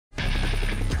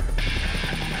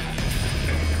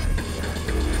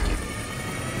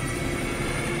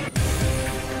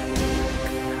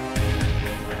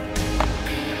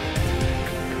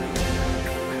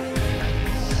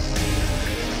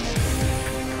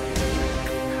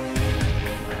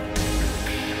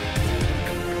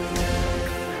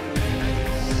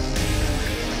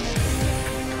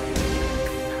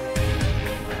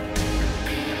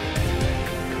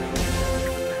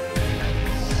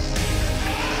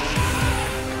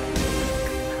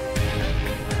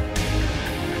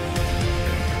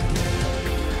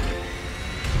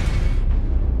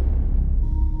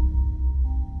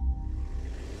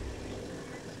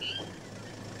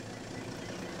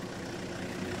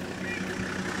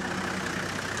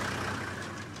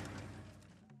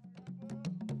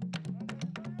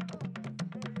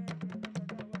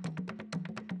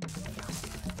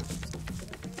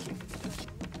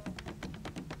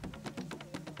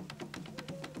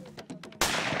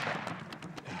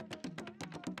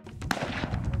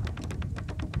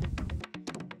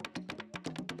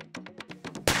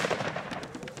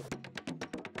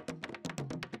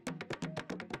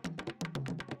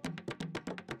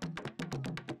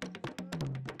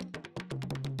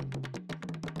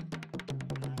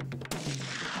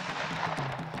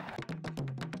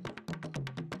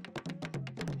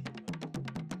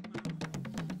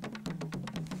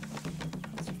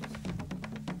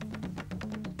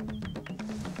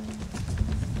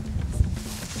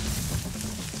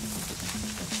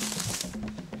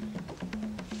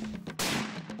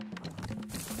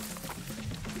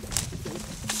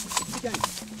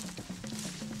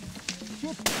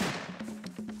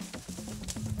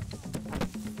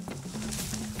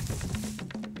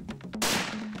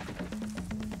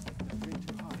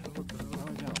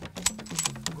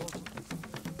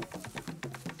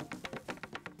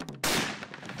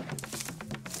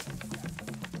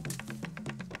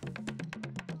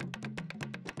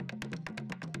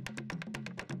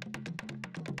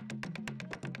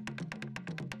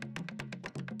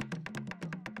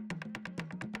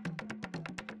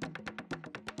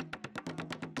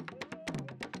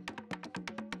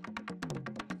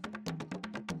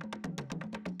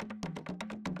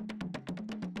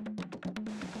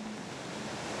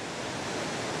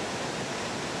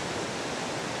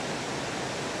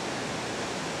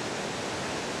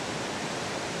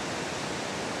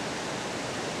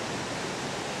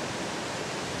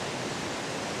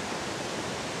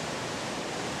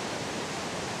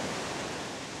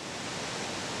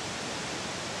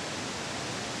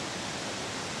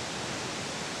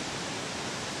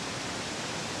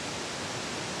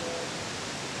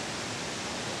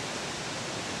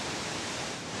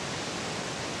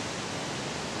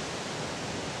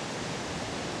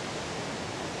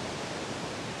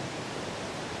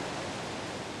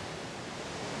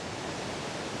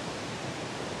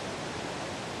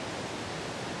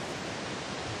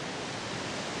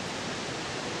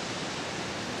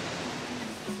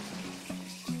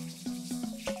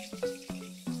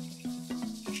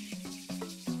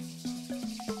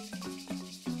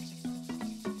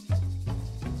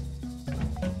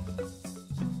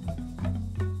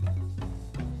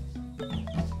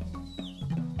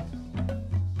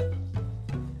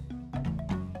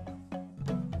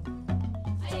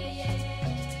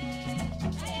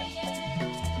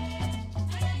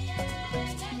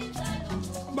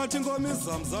bathi ngoma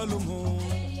izamzala umuntu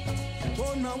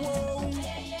wona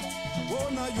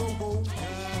wona yoko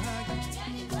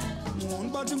umuntu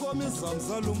bathi ngoma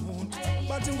izamzala umuntu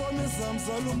bathi ngoma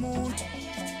izamzala umuntu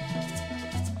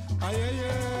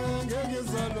ayeye ngeke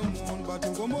izala umuntu bathi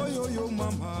ngoma yoyo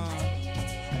mama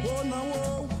wona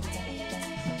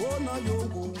wona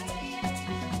yoko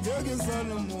ngeke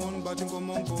izala umuntu bathi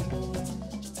ngoma ngombo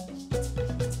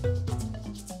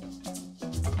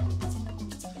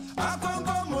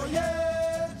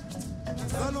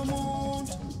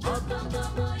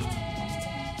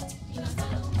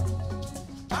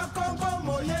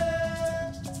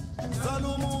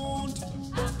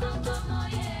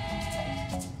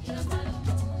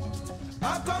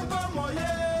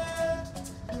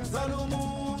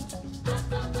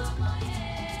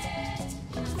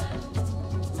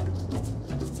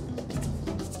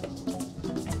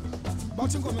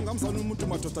bathi ngome ngamzala umuntu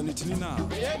madoda nithini na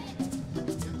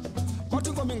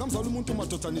bathi ngome ngamzala umuntu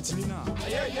madoda nithini na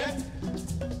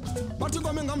bathi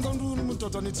ngome ngamzala umuntu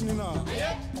madoda nithini na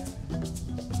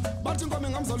bathi ngome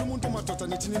ngamzala umuntu madoda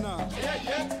nithini na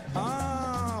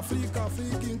Afrika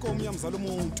inkomo yamzala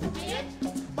umuntu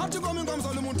bathi ngome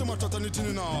ngamzala umuntu madoda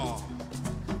nithini na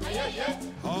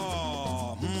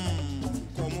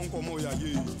komo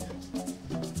yayi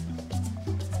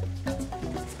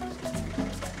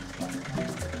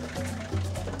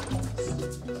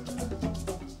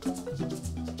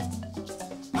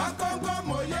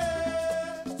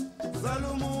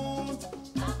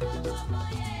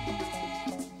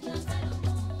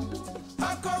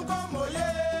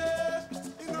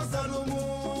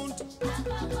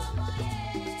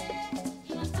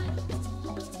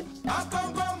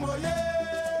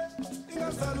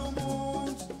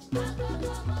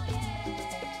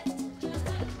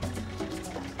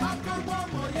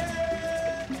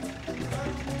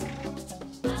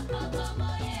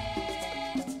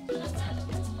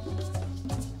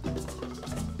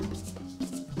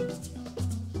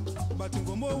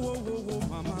wo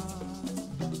mama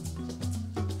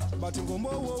bathi ngomo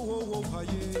wo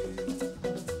haye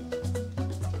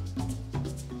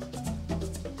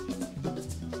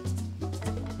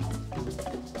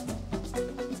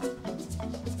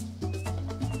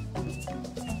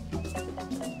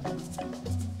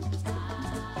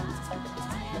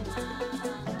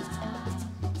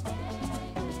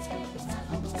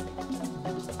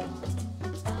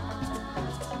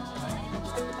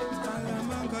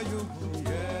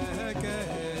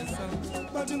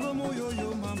bathi ngomo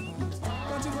yo mama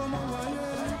bathi ngomo waye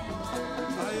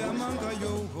ayamanga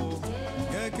yo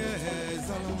ngeke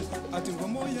zalo athi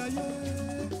ngomo yaye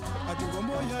athi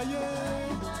ngomo yaye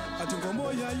athi ngomo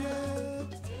yaye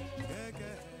ngeke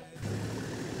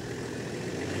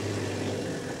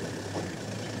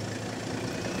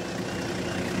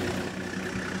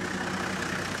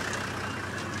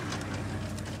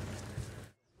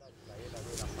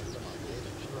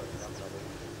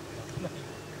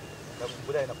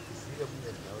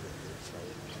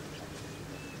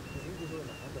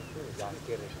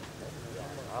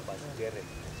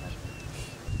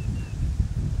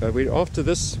We're after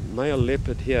this male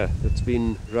leopard here that's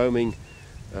been roaming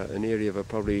an area of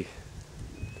probably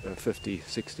 50,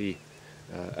 60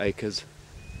 acres.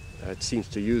 It seems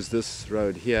to use this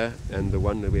road here and the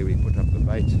one where we put up the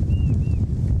bait.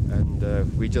 And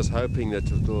we're just hoping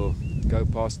that it will go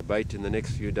past the bait in the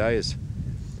next few days.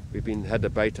 We've had the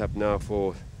bait up now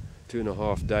for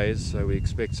 2.5 days, so we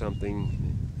expect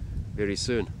something very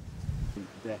soon.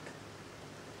 Back.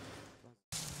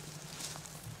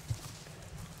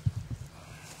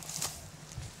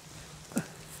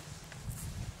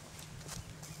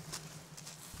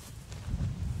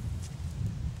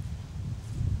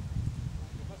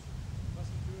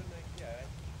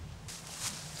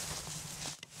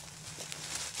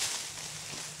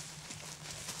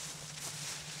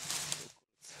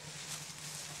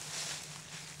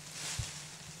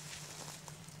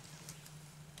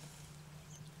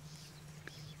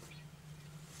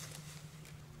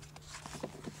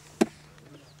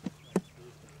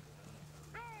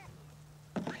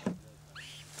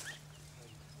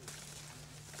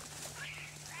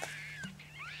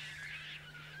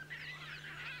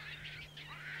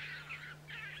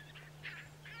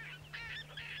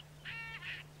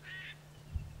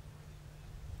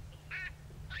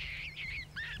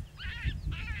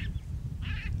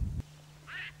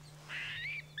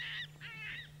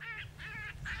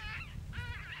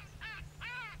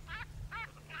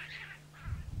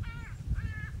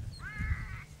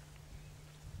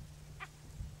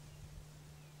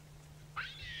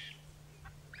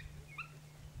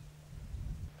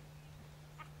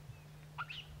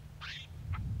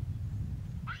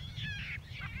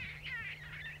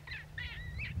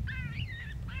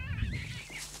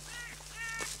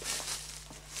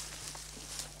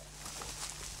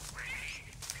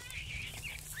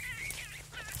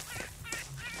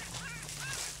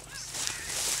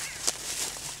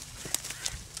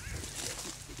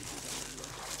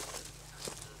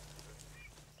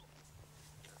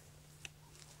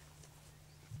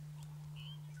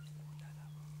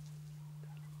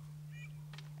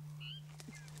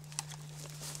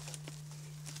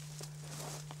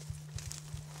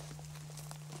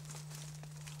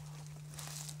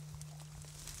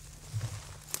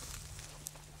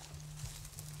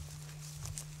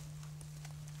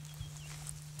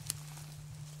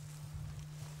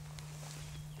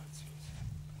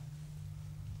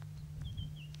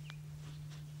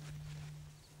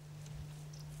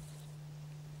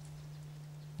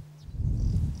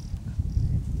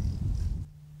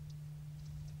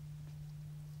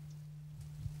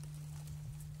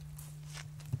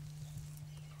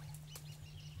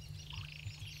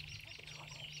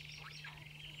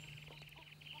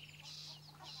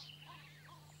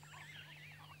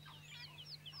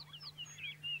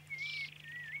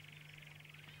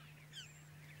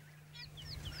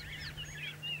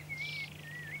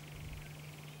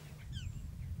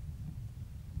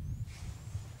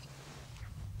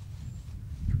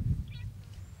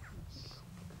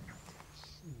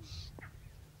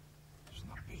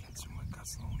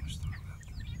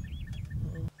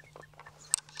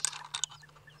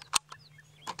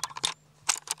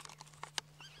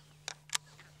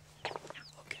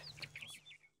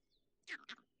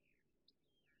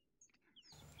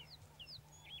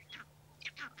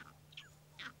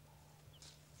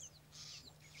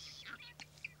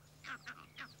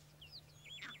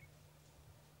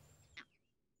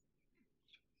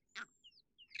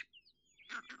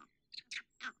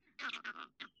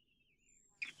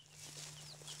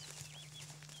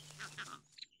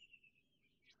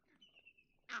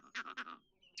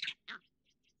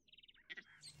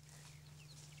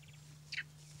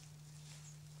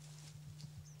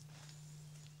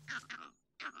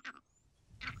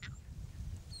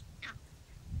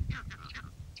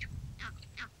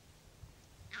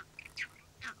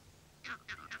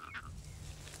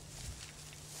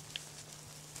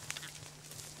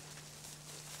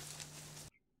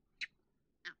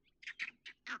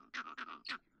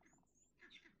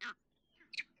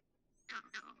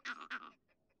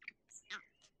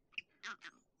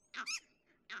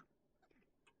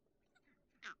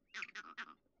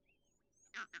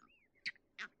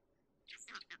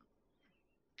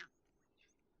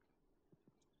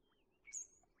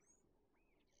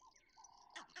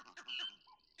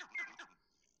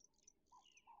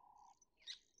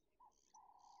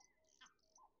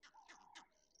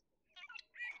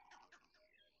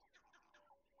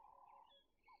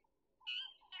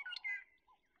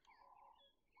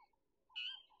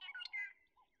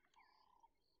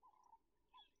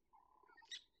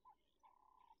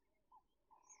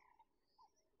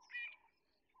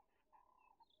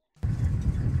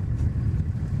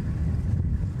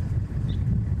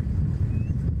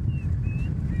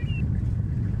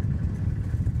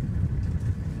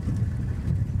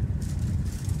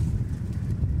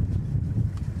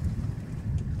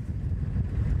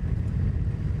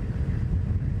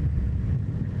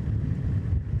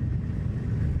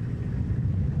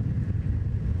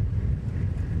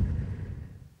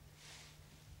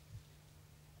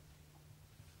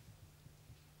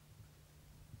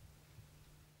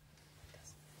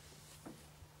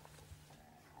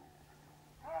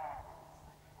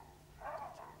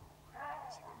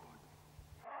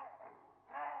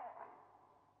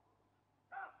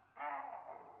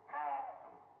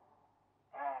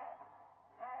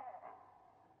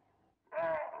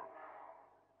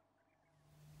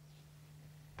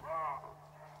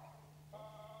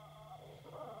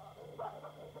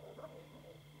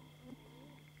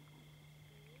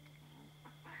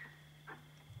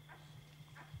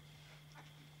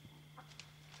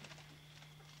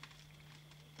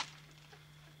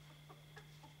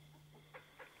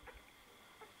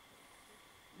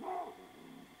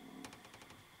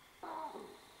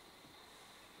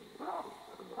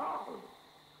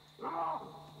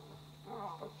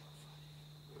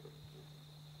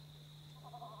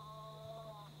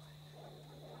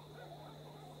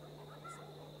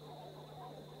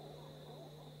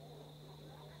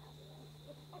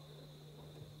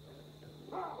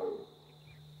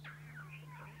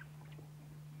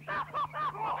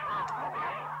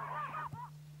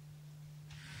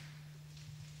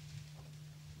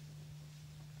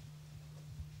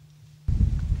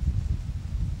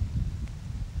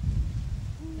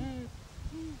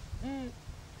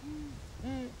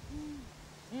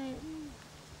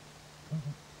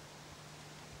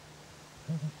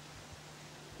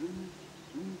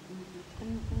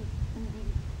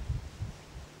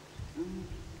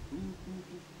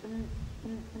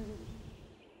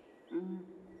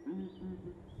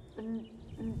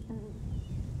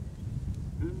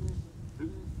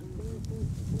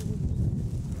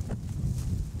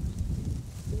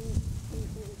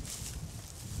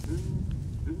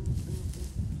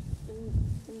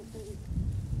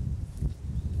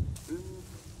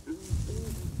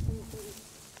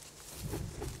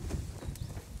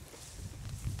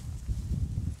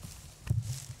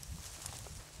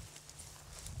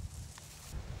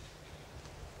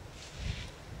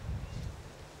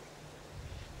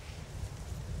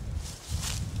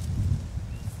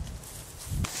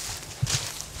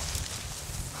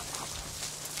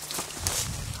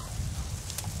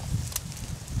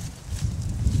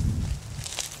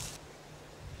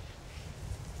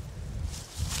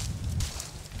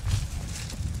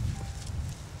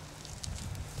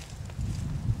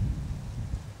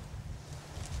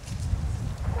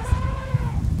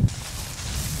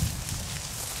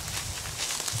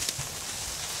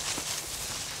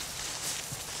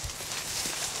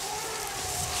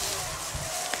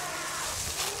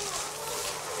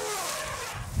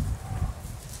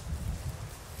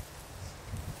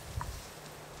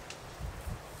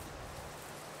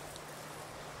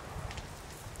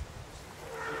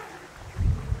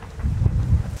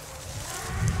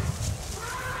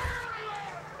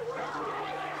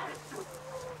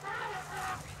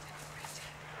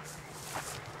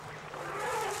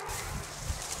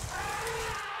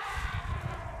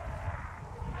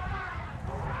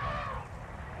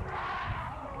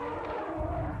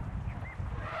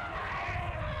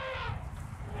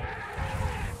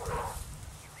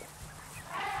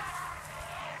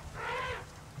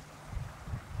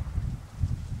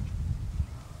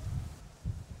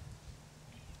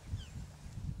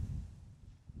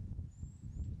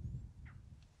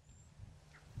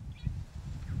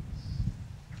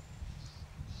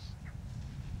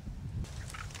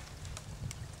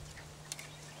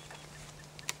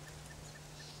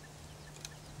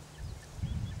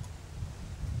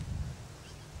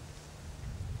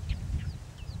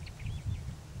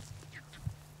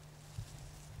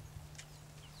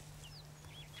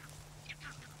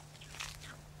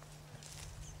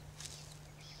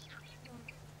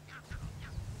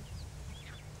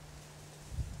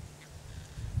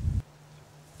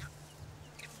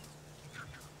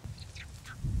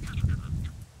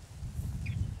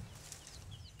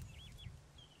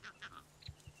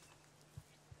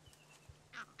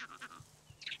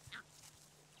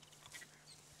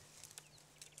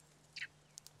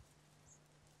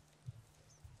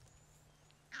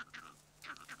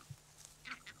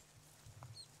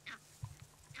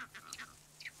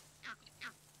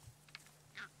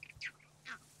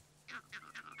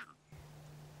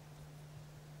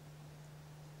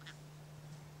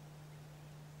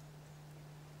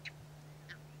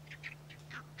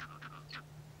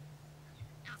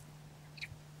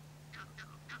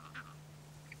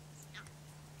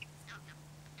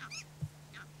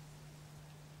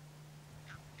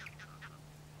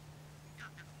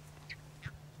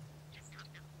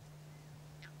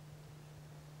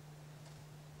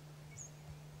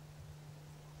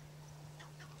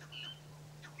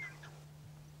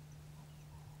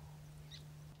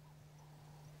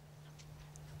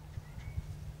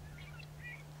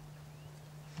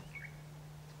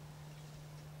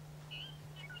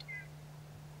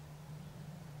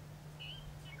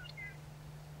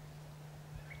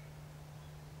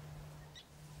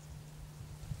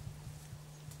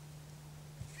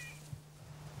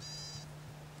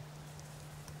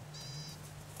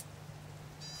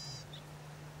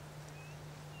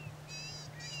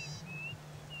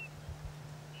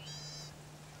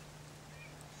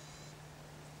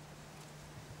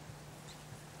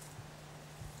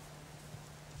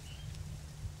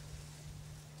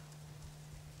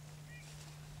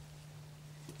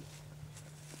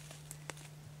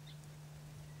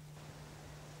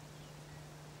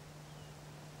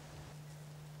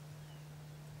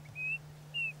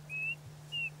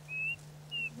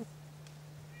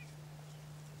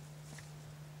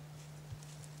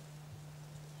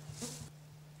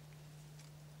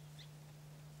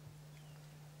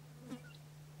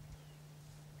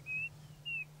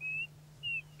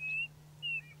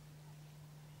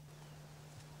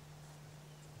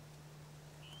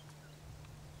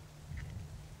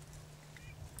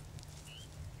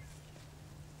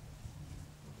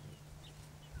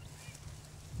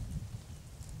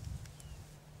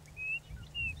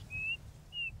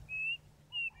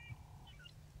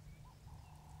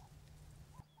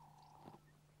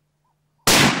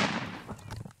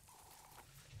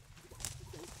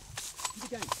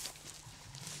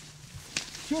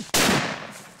 Shoot!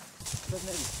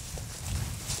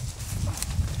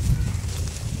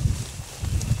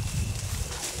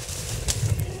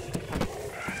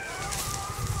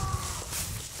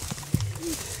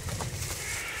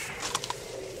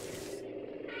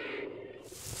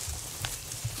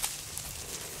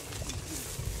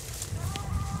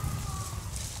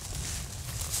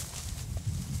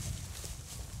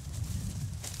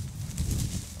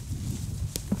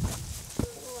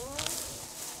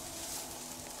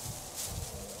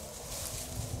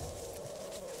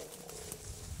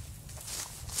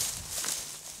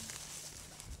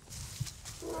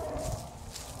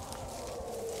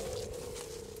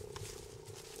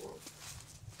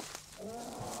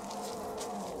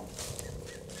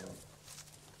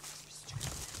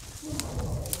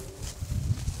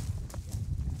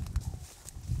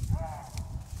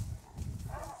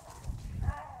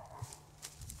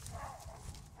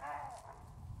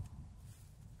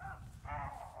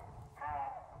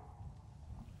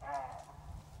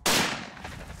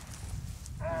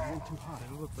 Too high.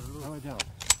 Lower down.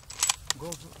 Go.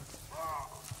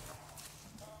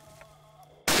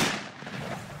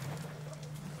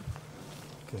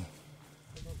 Okay.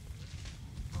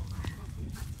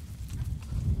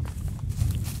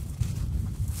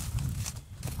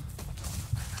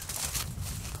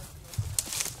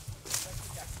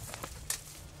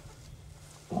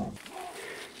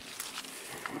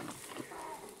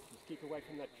 Just keep away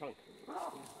from that trunk.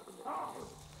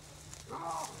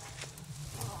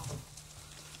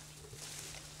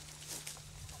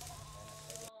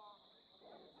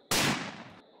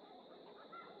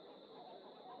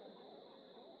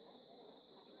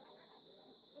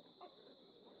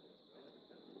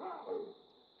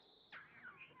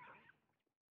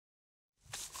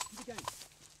 Again.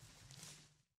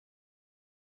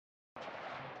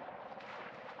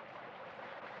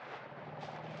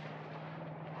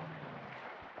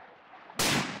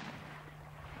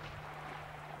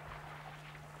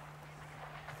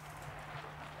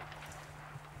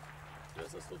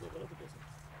 Сейчас что-то аппарата просто.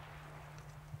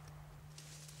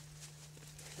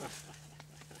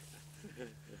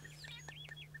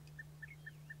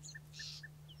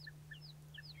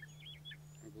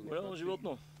 Голямо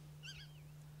животно.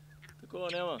 Такова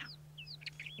няма.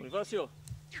 Унивасио.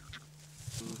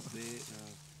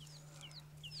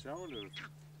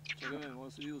 Чакаме, може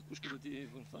да се види от пушката ти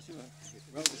Бонифасио.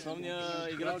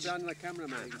 Основният играч. Well done, the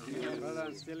cameraman. Well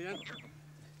done, Stillian.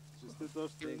 Честито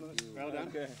още веднъж. Well done.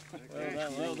 Okay.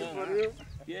 Well done.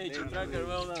 PH tracker,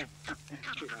 well done.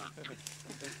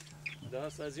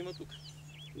 Да, сега взима тук.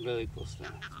 Гледай какво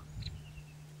става.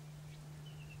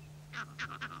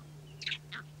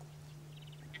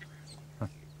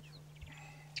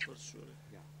 First shooter.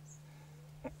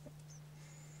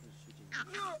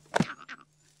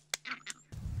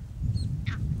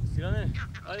 Стиляне,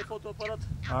 айде фотоапарат.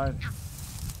 Айде.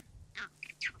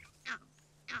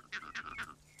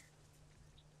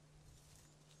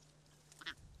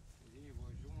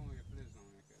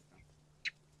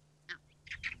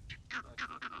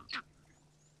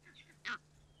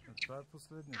 Това е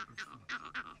последният.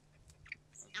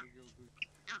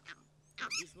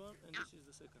 This one and this is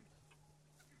the second.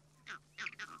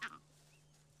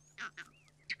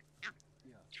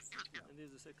 And this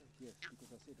is the second. Yes,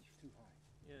 because I said it's too high.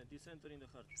 Yeah, decenter in the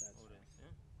heart. Already.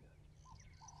 Yeah?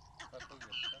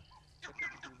 Чакай,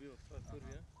 като убива. Това е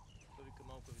първия. Той вика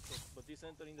малко високо. But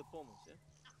decenter in the pomos, yeah?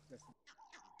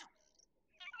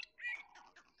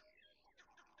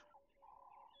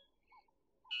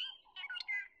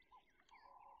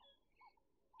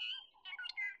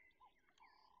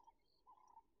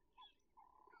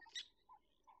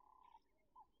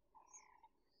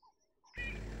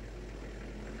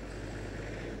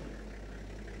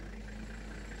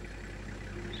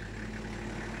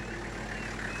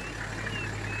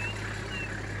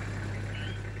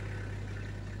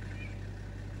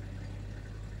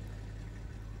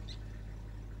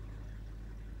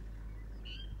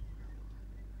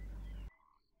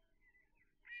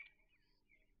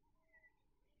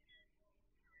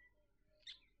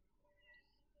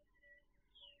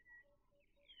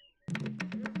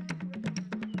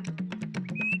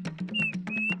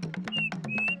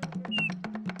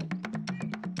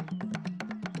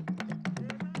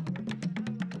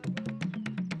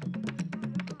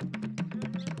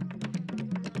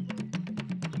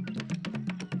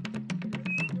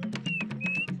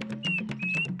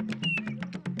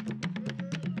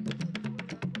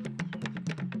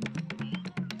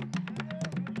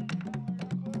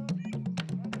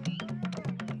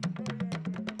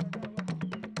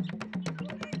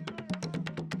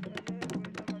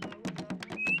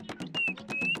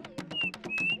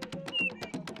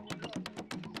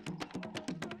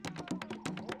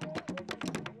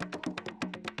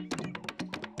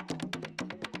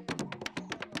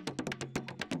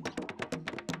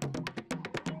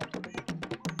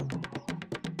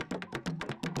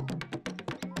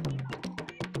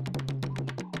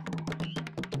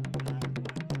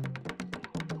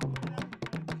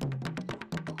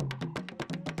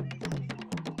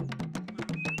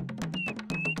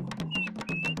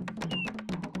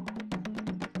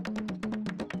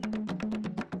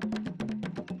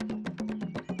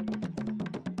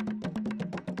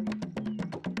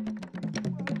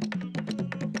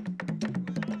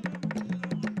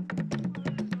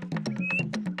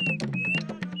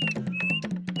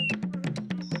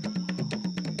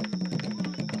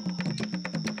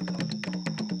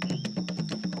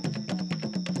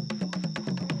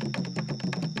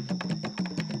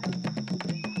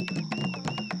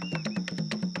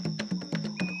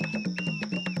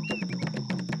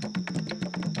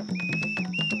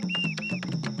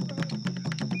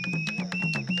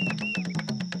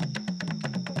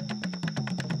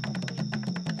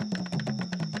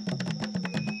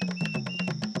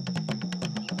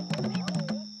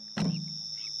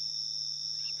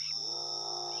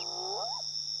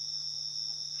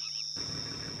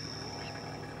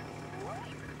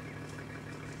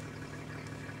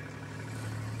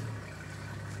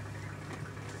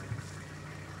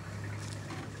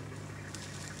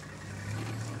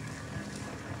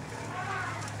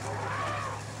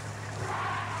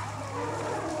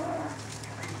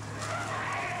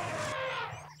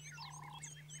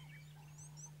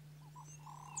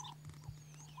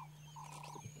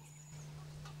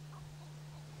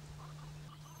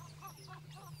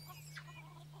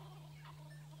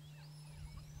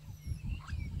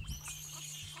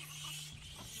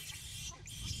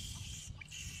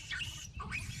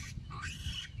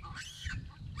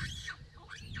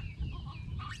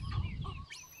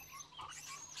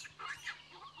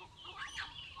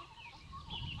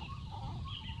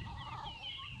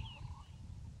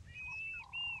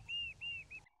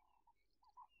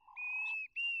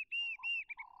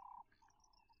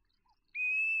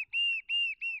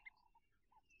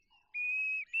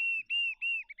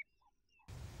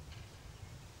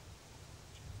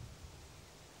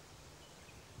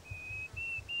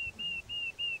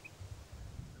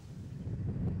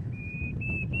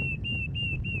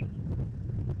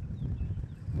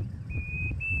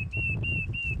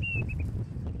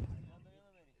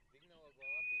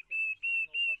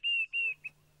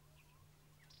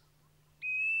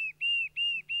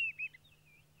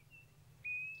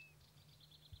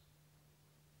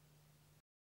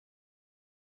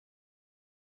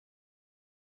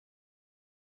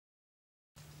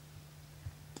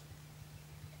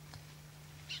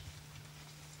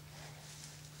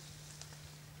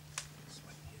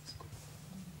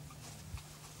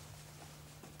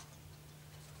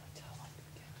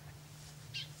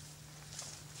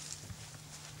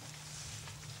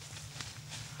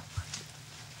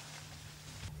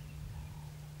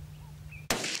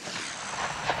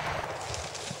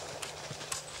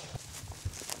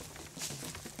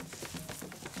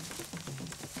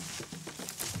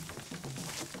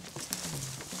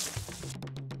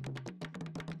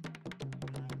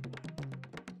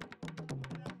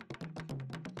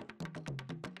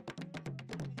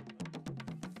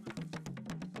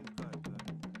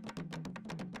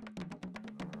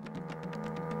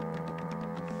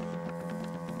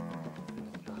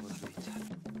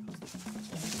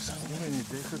 Не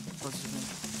деха пазили.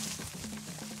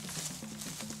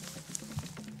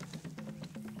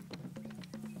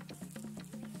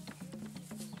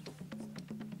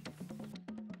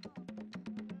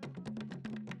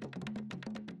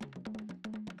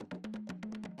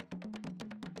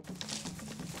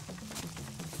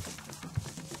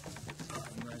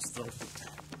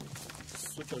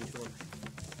 Супер дрон.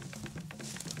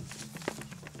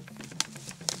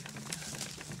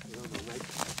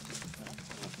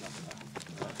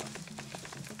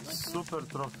 Super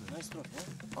trophy. Nice trophy,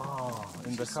 yeah? Oh,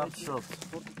 in the hard shot.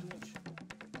 42 inch.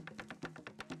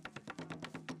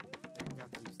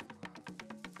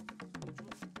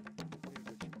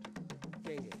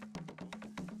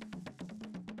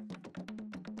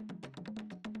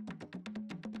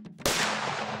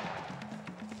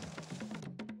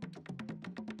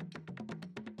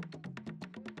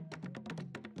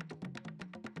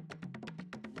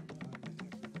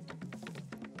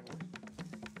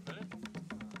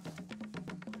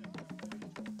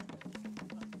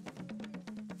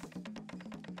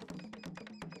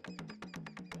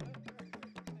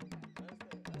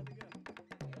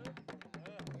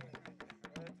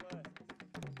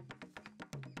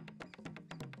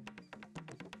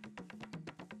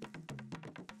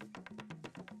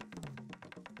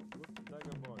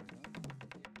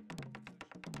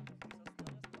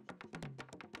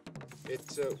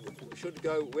 It should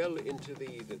go well into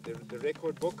the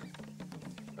record book.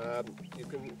 You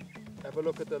can have a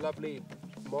look at the lovely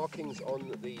markings on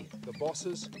the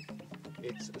bosses.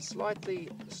 It's slightly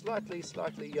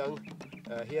young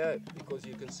here because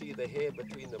you can see the hair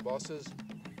between the bosses.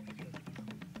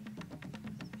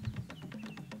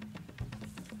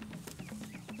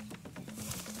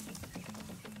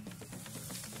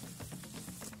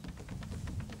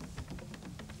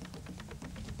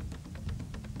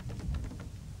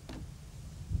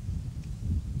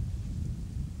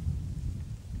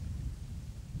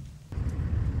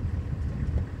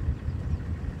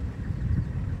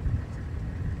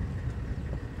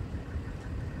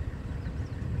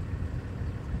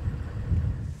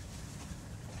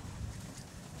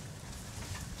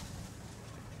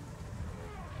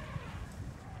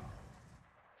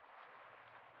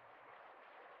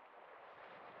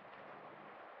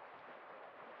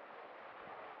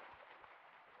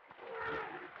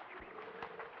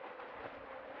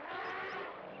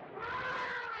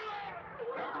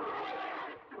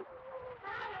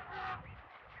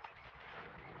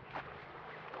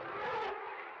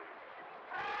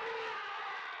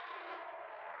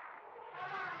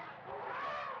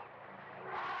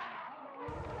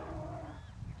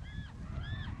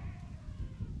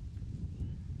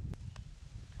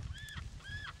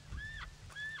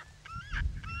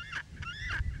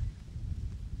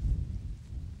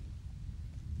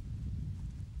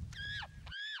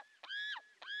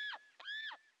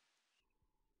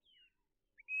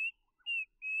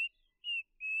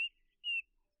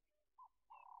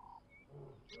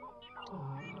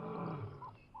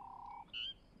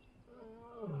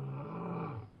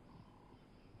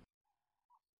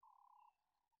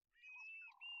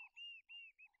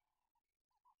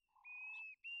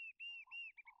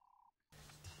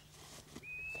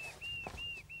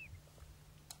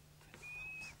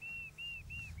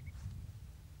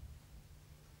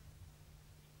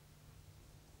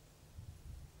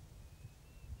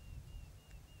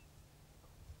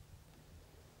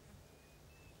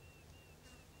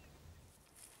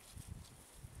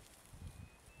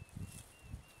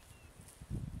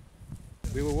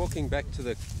 We were walking back to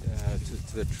the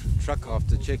truck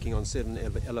after checking on 7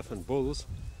 elephant bulls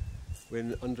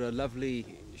when under a lovely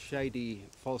shady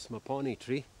false mapani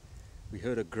tree we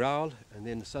heard a growl, and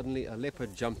then suddenly a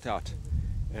leopard jumped out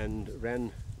and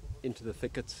ran into the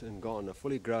thickets and gone. A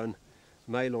fully grown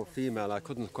male or female, I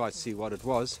couldn't quite see what it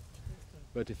was,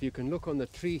 but if you can look on the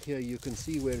tree here you can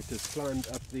see where it has climbed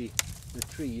up the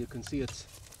tree. You can see its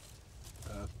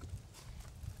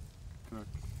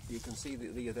you can see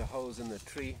the holes in the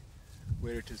tree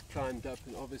where it has climbed up,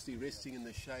 and obviously resting in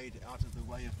the shade out of the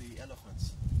way of the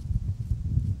elephants.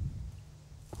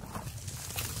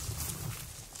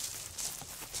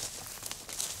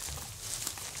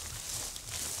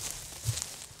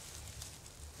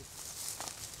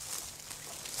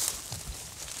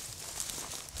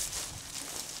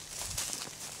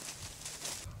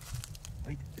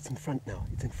 Wait, it's in front now.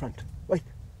 It's in front. Wait.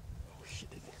 Oh shit.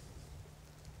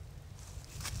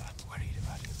 I'm worried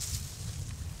about it.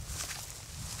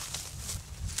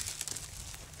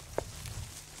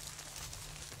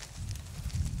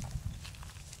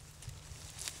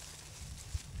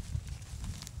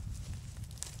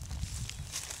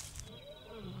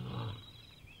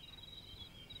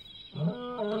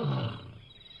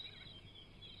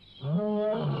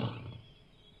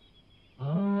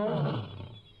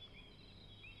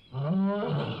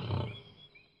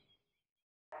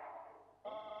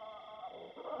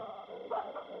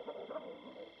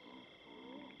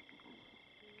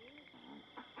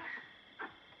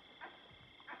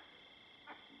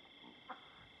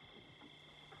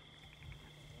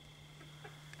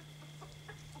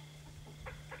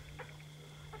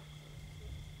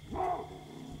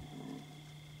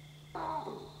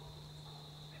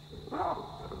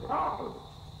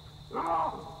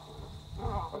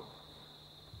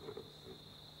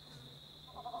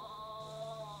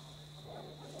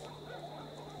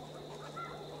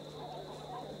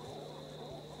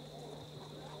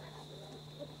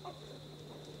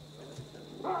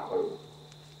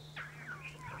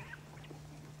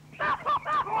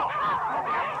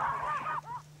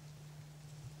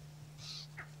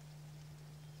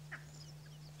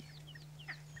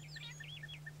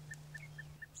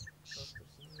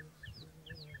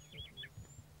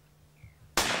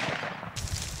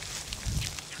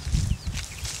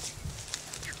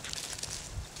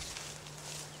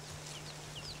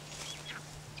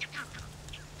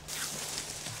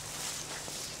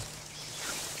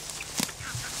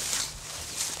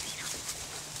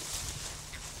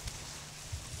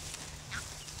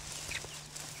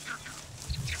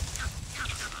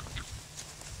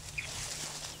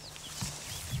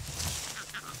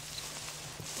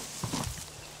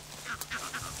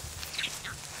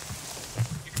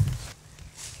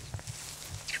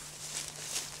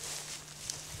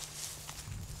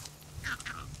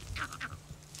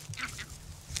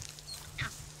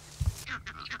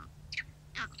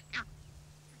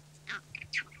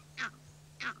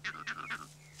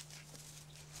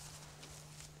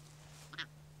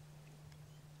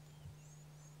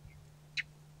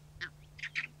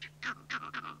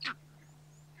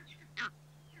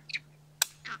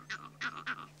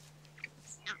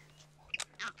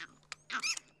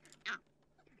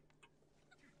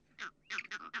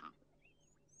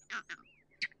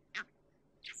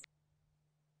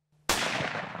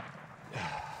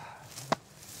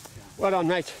 Well done,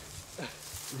 mate.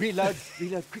 Reload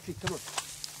quickly, come on.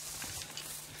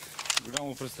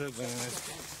 Голямо преследване днес.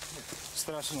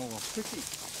 Страшно много.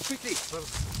 Quickly.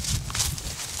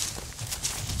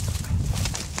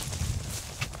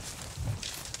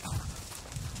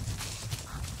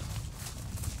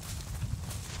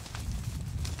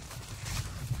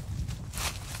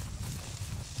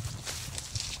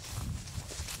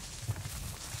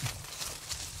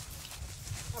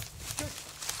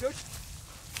 Shoot.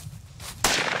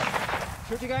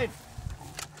 Shoot again.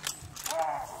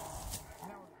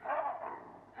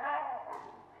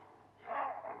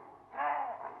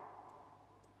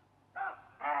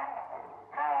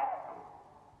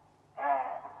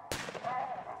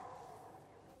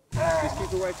 Just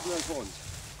keep away from those horns.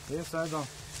 Yes, I know.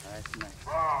 That's nice.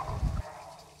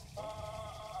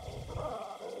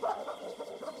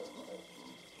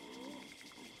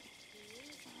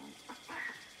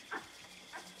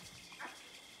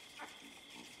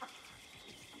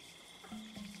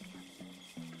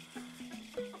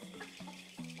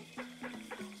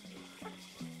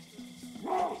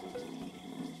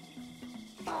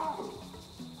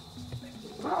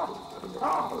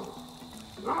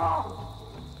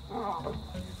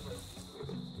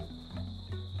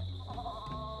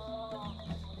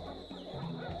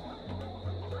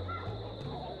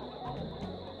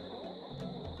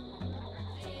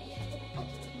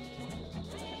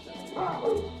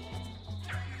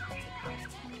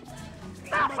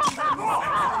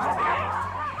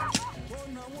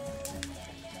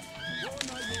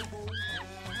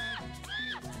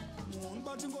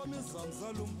 Bathi ngoma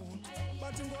izamzala umuntu,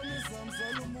 bathi ngoma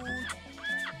izamzala umuntu.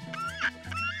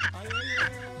 Ayeye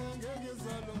ngeke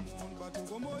izala umuntu, bathi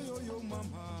ngoma oyoyo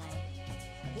mama.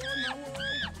 Wona wo,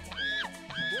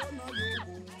 wona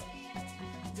yoko.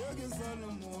 Ngeke izala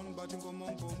umuntu, bathi ngoma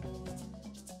ngombo.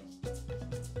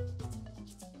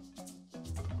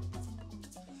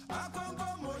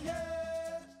 Akongomo ye,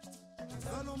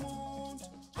 izala umuntu.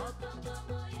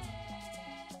 Akongomo ye.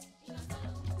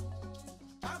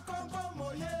 Akongomo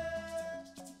ye,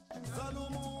 izala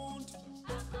umuntu.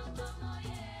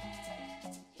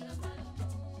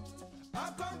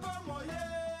 Akongomo ye,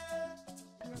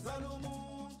 izala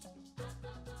umuntu.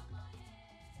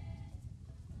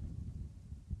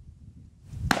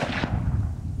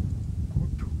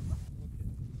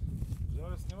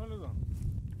 Жаль, снимали го?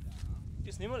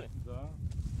 Ти снима ли? Да.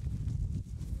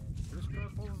 Виж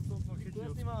как полза толкова хити Кой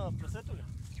от... снима прасето ли?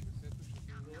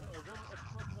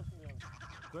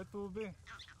 Което уби.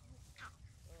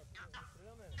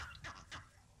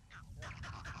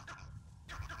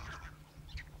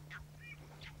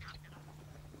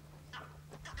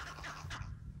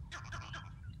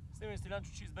 Снимай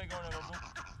Стилянчо, че избега оня във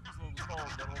мисля го снова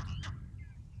от дървото.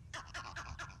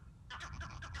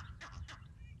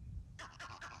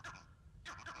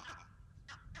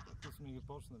 Като сме ги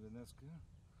почнали днеска.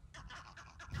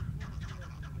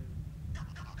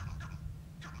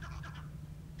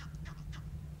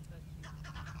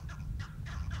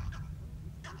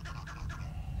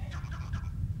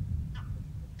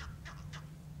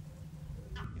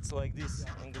 It's like this,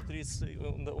 on the trees,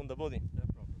 on the body.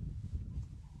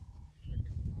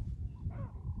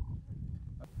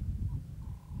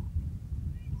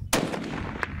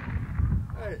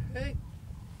 Hey, hey.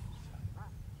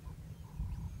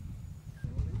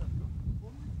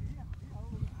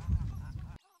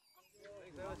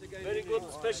 Very good,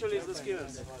 especially the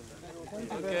skiers.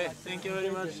 Okay, thank you very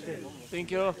much.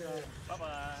 Thank you.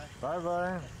 Bye-bye. Bye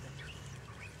bye.